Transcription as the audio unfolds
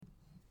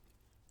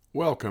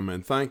Welcome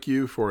and thank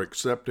you for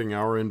accepting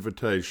our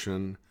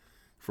invitation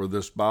for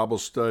this Bible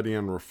study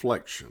and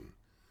reflection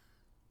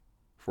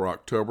for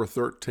October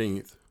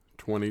 13th,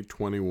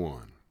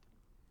 2021.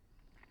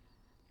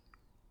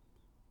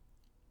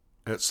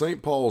 At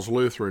St. Paul's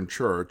Lutheran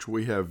Church,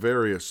 we have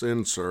various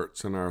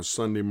inserts in our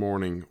Sunday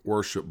morning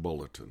worship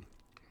bulletin.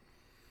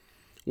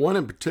 One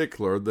in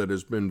particular that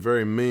has been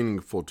very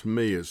meaningful to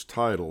me is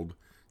titled,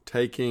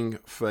 Taking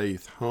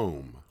Faith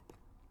Home.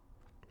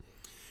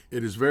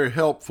 It is very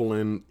helpful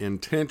in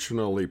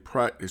intentionally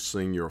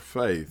practicing your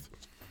faith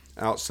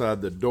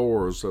outside the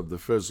doors of the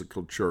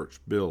physical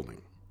church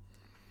building.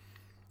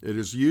 It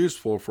is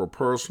useful for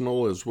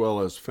personal as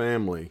well as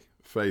family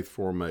faith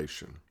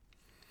formation.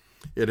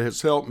 It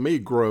has helped me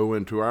grow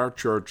into our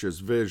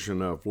church's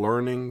vision of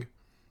learning,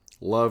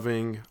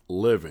 loving,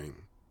 living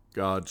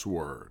God's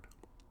Word.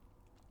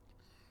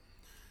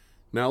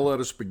 Now let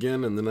us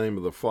begin in the name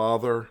of the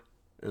Father,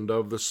 and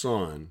of the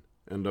Son,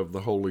 and of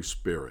the Holy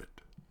Spirit.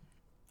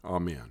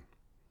 Amen.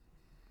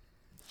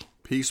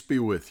 Peace be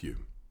with you.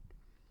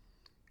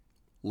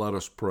 Let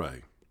us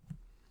pray.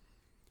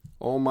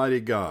 Almighty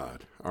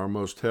God, our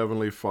most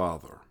heavenly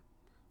Father,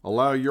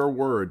 allow your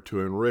word to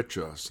enrich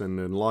us and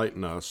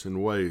enlighten us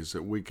in ways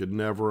that we could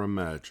never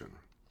imagine.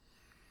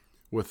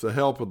 With the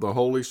help of the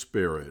Holy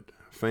Spirit,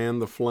 fan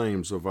the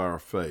flames of our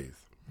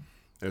faith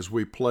as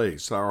we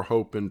place our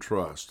hope and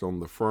trust on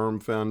the firm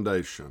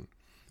foundation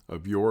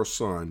of your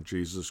Son,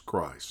 Jesus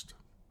Christ.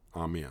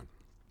 Amen.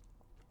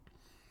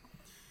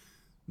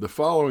 The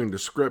following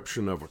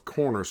description of a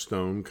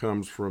cornerstone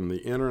comes from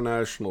the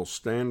International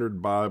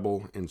Standard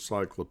Bible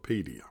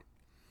Encyclopedia.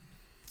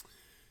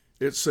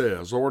 It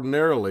says,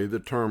 ordinarily the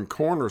term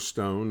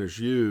cornerstone is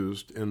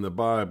used in the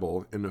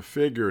Bible in a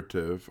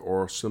figurative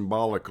or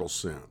symbolical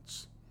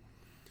sense.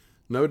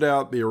 No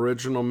doubt the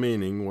original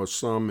meaning was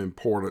some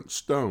important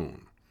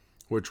stone,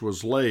 which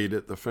was laid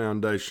at the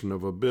foundation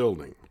of a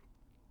building.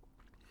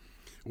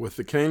 With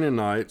the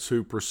Canaanites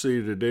who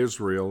preceded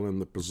Israel in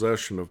the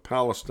possession of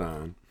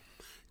Palestine,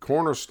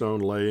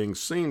 cornerstone laying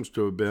seems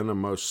to have been a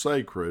most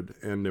sacred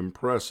and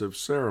impressive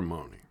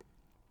ceremony.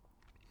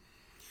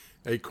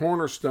 A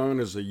cornerstone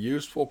is a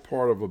useful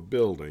part of a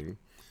building,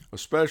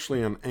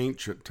 especially in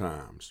ancient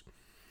times,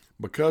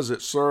 because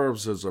it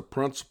serves as a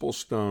principal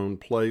stone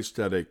placed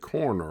at a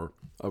corner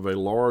of a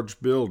large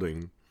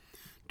building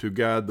to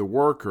guide the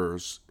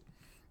workers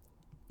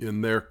in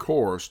their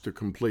course to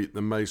complete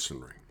the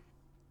masonry.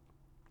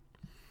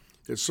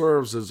 It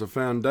serves as a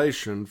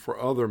foundation for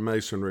other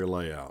masonry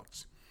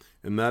layouts,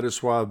 and that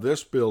is why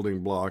this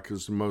building block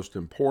is the most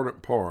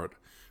important part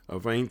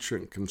of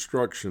ancient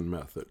construction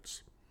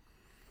methods.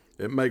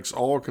 It makes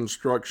all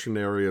construction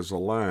areas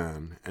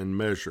align and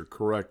measure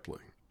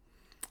correctly.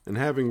 And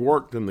having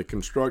worked in the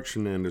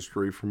construction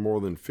industry for more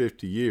than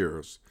 50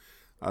 years,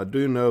 I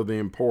do know the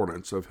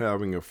importance of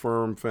having a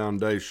firm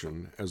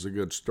foundation as a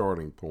good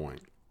starting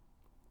point.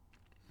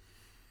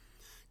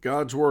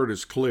 God's Word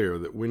is clear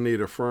that we need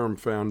a firm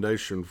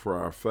foundation for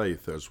our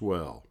faith as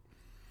well.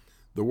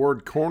 The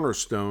word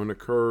cornerstone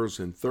occurs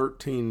in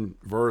 13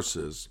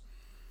 verses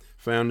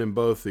found in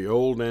both the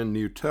Old and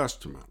New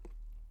Testament.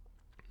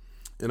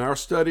 In our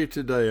study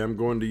today, I'm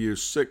going to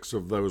use 6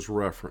 of those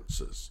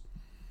references.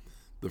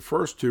 The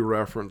first 2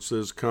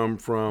 references come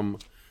from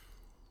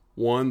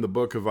one, the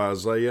book of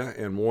Isaiah,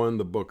 and one,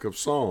 the book of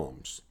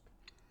Psalms.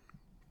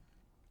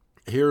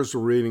 Here's a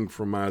reading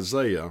from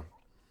Isaiah,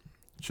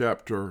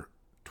 chapter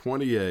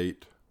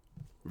 28,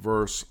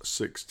 verse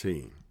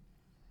 16.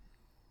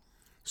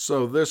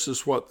 So this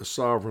is what the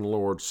sovereign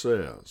Lord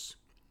says.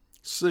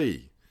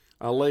 See,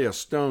 I lay a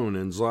stone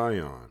in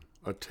Zion,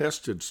 a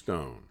tested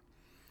stone,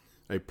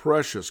 a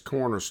precious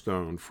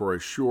cornerstone for a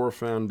sure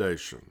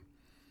foundation.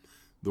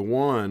 The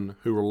one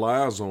who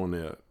relies on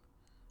it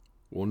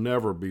will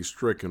never be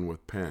stricken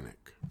with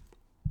panic.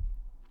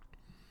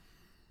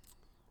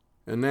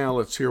 And now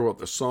let's hear what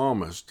the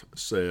psalmist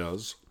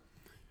says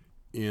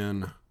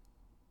in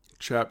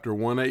chapter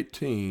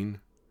 118,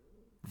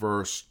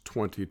 verse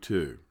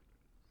 22.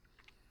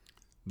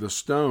 The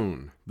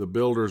stone the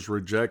builders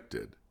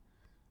rejected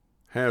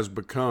has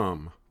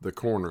become the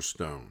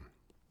cornerstone.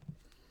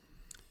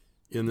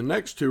 In the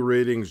next 2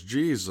 readings,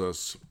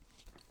 Jesus,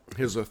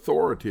 his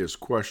authority is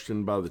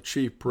questioned by the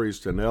chief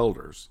priests and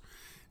elders.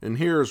 And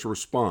here's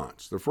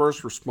response. The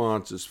first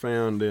response is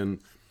found in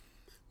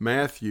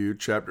Matthew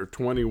chapter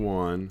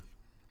 21,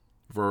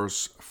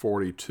 verse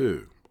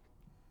 42.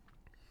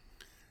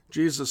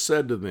 Jesus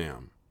said to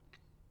them,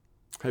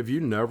 have you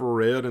never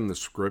read in the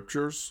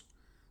scriptures,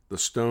 the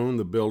stone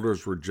the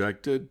builders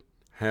rejected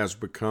has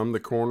become the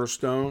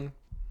cornerstone?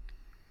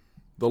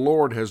 The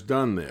Lord has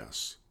done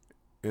this,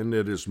 and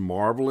it is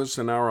marvelous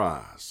in our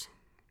eyes.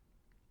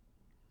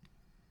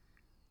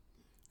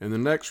 And the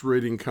next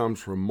reading comes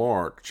from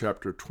Mark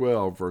chapter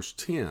 12, verse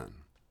 10.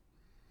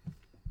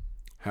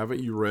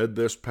 Haven't you read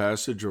this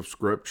passage of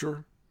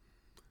Scripture?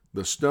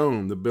 The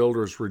stone the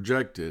builders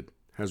rejected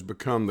has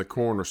become the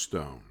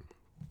cornerstone.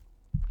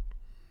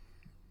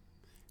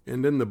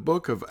 And in the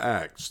book of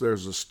Acts,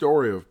 there's a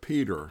story of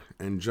Peter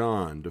and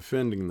John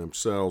defending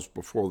themselves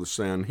before the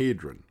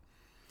Sanhedrin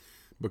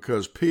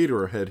because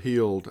Peter had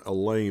healed a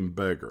lame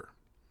beggar.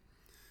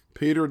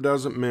 Peter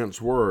doesn't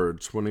mince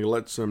words when he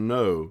lets them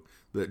know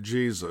that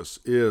Jesus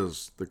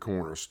is the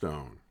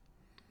cornerstone.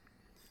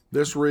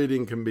 This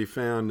reading can be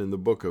found in the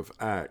book of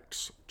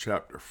Acts,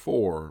 chapter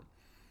 4,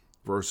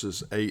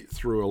 verses 8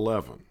 through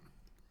 11.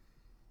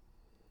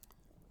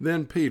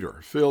 Then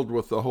Peter, filled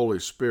with the Holy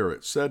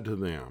Spirit, said to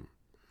them,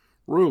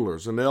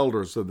 "Rulers and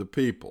elders of the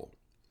people,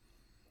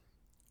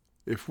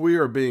 if we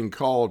are being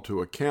called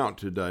to account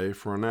today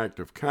for an act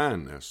of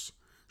kindness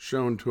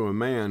shown to a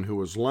man who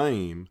was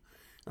lame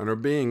and are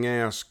being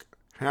asked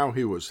how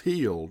he was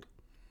healed,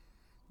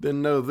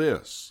 then know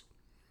this,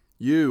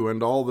 you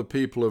and all the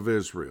people of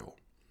Israel,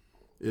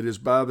 it is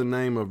by the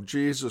name of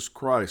Jesus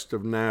Christ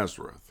of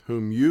Nazareth,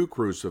 whom you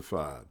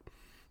crucified,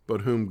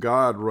 but whom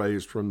God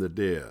raised from the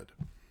dead,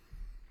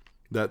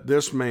 that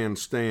this man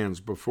stands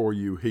before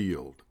you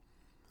healed.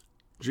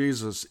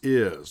 Jesus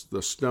is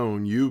the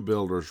stone you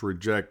builders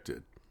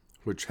rejected,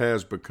 which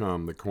has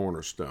become the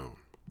cornerstone."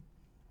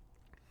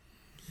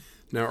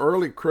 Now,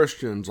 early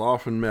Christians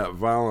often met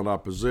violent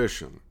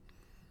opposition,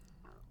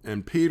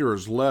 and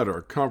Peter's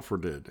letter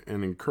comforted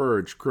and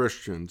encouraged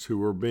Christians who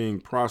were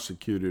being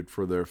prosecuted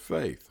for their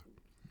faith.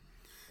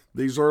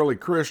 These early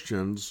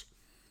Christians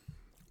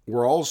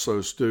were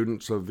also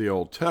students of the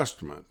Old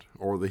Testament,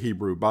 or the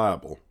Hebrew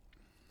Bible,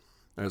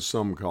 as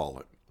some call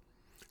it.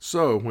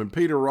 So, when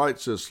Peter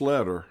writes this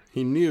letter,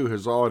 he knew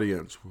his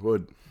audience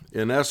would,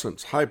 in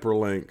essence,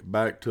 hyperlink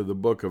back to the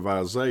book of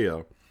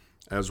Isaiah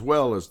as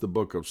well as the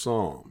book of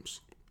Psalms.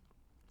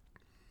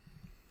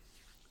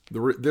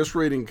 This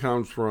reading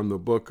comes from the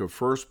book of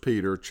 1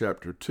 Peter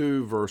chapter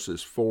 2,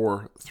 verses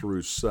 4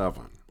 through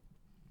 7.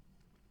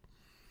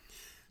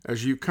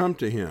 As you come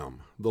to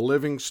him, the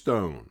living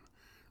stone,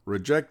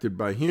 rejected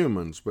by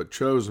humans but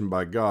chosen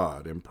by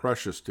God and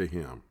precious to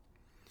him,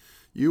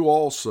 you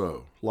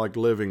also, like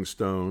living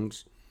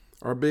stones,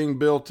 are being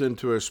built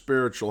into a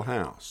spiritual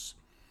house,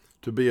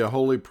 to be a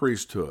holy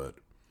priesthood,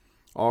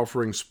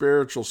 offering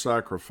spiritual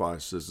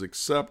sacrifices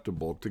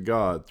acceptable to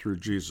God through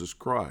Jesus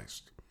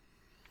Christ.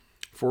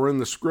 For in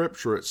the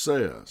Scripture it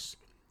says,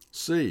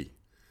 "See,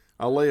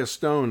 I lay a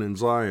stone in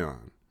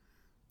Zion,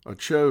 a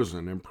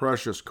chosen and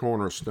precious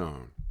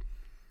cornerstone,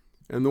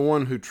 and the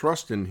one who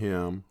trusts in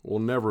him will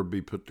never be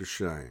put to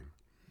shame."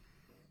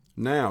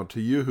 Now,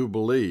 to you who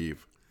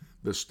believe,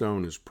 the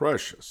stone is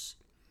precious,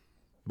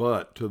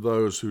 but to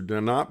those who do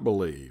not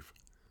believe,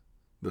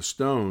 the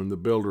stone the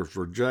builders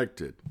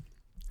rejected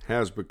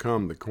has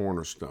become the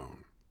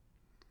cornerstone.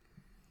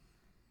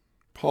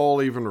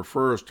 Paul even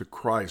refers to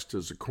Christ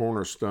as the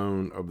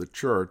cornerstone of the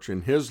church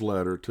in his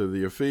letter to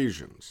the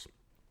Ephesians.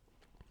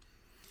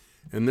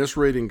 And this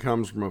reading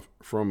comes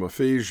from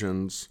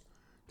Ephesians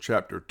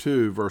chapter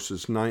 2,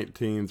 verses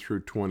 19 through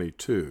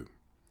 22.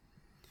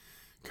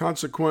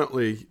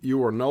 "Consequently,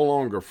 you are no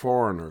longer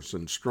foreigners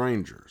and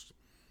strangers,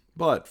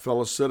 but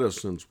fellow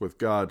citizens with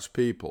God's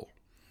people,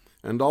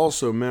 and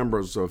also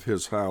members of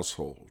his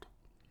household.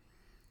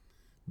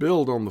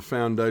 Build on the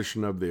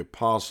foundation of the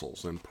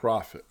apostles and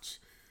prophets,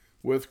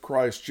 with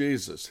Christ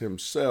Jesus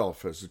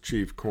himself as the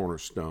chief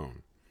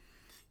cornerstone.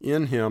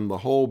 In him the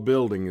whole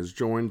building is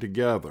joined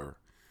together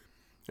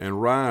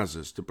and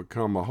rises to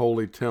become a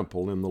holy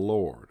temple in the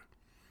Lord.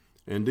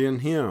 And in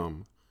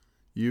him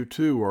you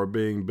too are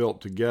being built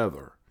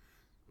together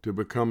to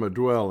become a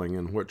dwelling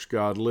in which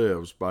God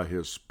lives by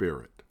his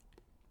Spirit."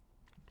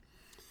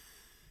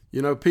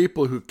 You know,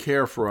 people who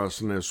care for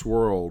us in this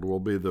world will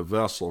be the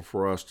vessel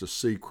for us to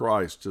see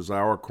Christ as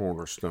our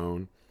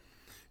cornerstone,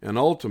 and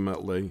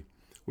ultimately,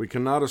 we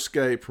cannot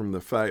escape from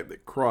the fact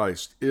that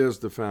Christ is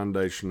the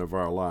foundation of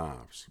our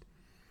lives.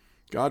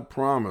 God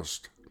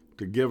promised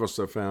to give us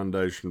a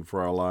foundation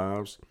for our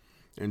lives,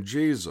 and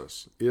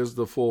Jesus is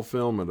the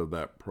fulfillment of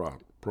that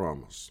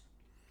promise.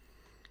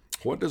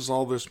 What does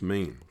all this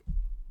mean?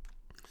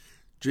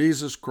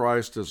 Jesus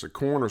Christ as a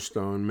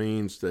cornerstone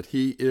means that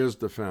he is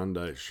the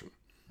foundation,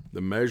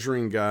 the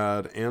measuring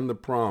guide, and the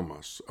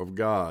promise of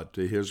God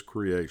to his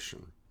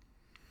creation.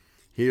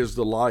 He is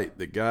the light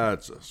that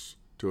guides us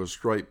to a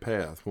straight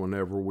path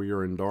whenever we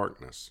are in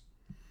darkness.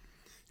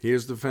 He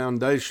is the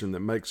foundation that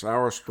makes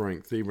our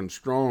strength even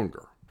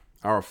stronger,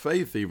 our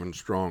faith even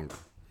stronger,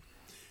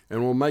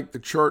 and will make the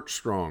church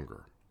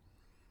stronger.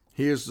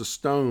 He is the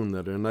stone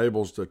that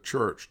enables the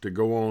church to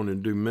go on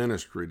and do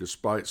ministry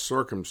despite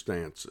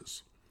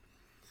circumstances.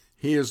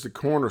 He is the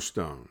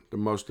cornerstone, the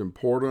most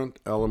important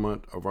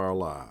element of our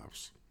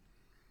lives.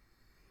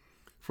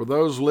 For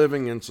those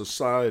living in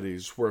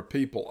societies where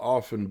people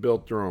often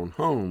built their own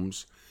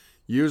homes,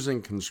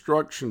 using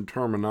construction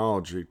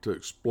terminology to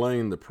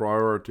explain the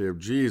priority of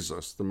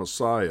Jesus, the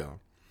Messiah,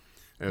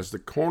 as the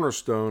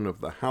cornerstone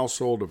of the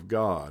household of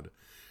God,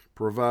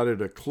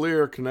 provided a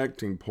clear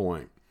connecting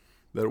point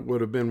that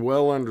would have been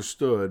well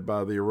understood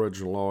by the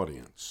original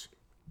audience.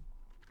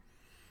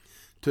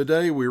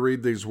 Today we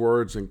read these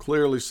words and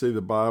clearly see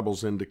the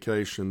Bible's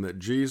indication that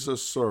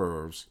Jesus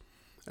serves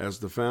as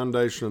the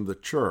foundation of the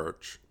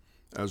church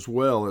as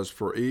well as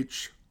for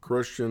each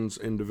Christian's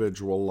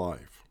individual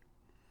life.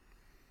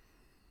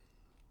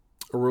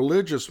 A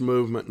religious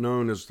movement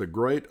known as the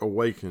Great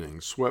Awakening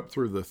swept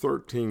through the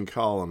 13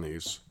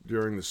 colonies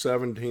during the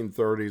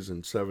 1730s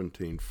and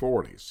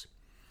 1740s.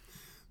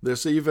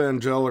 This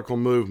evangelical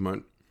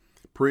movement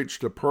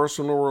preached a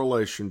personal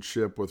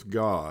relationship with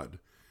God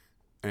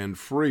and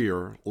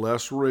freer,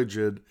 less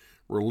rigid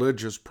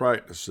religious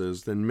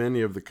practices than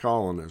many of the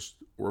colonists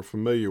were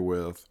familiar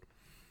with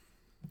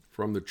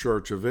from the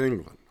Church of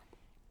England.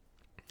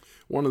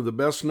 One of the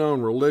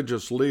best-known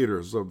religious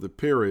leaders of the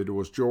period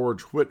was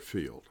George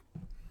Whitefield.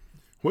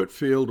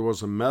 Whitefield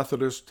was a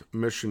Methodist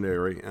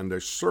missionary and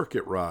a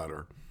circuit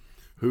rider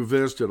who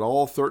visited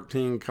all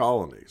 13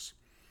 colonies,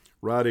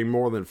 riding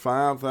more than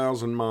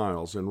 5,000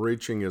 miles and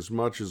reaching as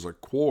much as a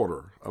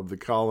quarter of the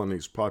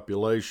colony's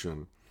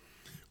population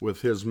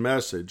with his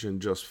message in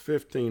just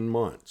 15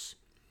 months.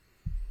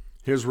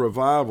 His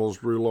revivals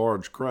drew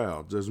large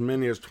crowds, as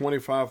many as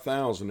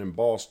 25,000 in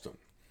Boston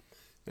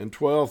and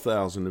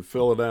 12,000 in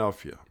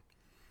Philadelphia,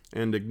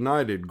 and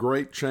ignited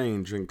great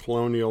change in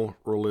colonial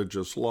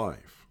religious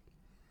life.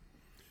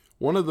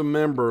 One of the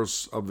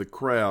members of the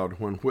crowd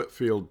when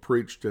Whitefield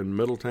preached in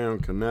Middletown,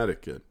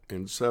 Connecticut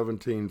in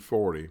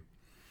 1740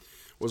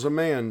 was a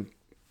man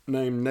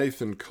named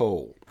Nathan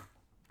Cole.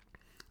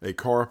 A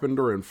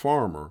carpenter and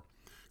farmer,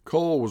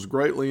 Cole was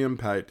greatly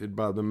impacted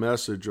by the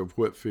message of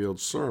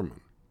Whitefield's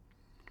sermon.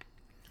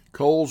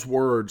 Cole's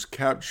words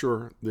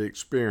capture the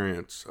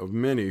experience of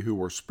many who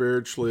were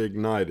spiritually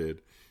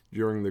ignited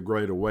during the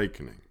Great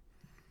Awakening.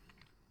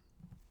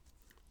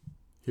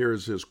 Here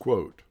is his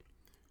quote: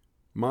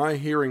 "My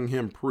hearing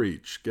him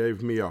preach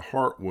gave me a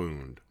heart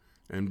wound,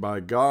 and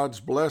by God's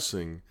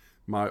blessing,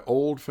 my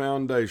old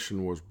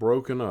foundation was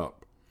broken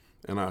up,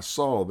 and I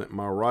saw that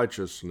my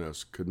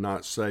righteousness could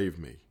not save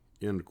me."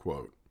 End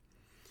quote.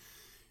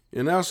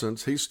 In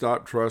essence, he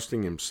stopped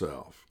trusting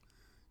himself.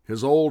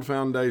 His old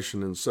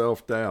foundation in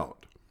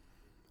self-doubt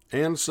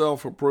and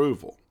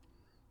self-approval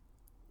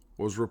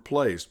was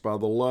replaced by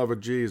the love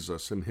of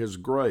Jesus and his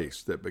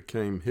grace that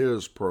became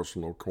his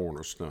personal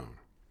cornerstone.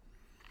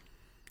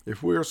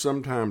 If we are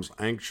sometimes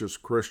anxious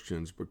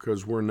Christians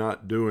because we're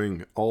not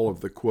doing all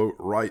of the, quote,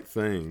 right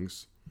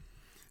things,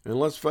 and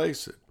let's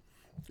face it,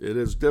 it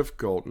is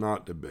difficult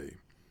not to be,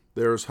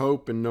 there is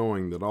hope in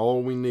knowing that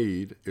all we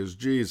need is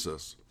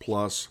Jesus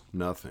plus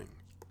nothing.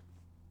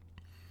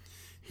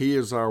 He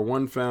is our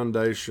one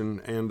foundation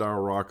and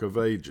our Rock of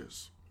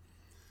Ages.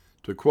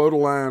 To quote a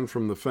line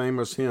from the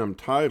famous hymn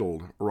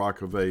titled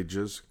Rock of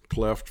Ages,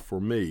 Cleft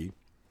for Me,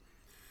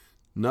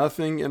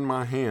 "Nothing in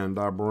my hand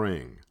I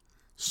bring,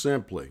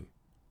 simply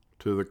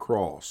to the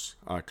cross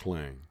I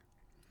cling."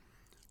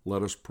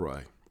 Let us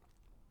pray.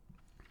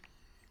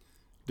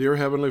 Dear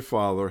Heavenly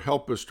Father,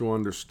 help us to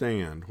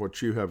understand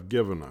what you have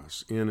given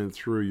us in and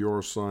through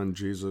your Son,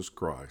 Jesus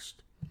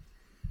Christ.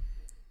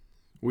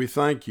 We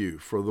thank you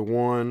for the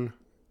one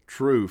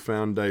true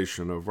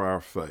foundation of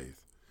our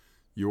faith,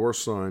 your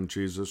Son,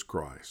 Jesus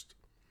Christ.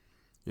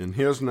 In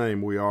his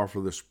name we offer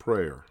this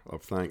prayer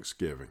of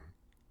thanksgiving.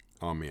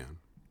 Amen.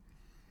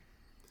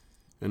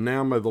 And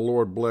now may the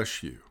Lord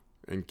bless you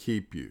and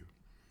keep you.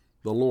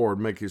 The Lord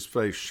make his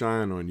face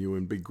shine on you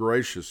and be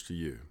gracious to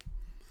you.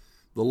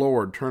 The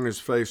Lord turn his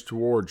face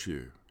towards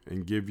you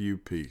and give you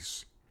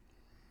peace.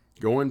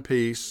 Go in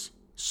peace,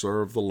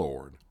 serve the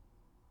Lord.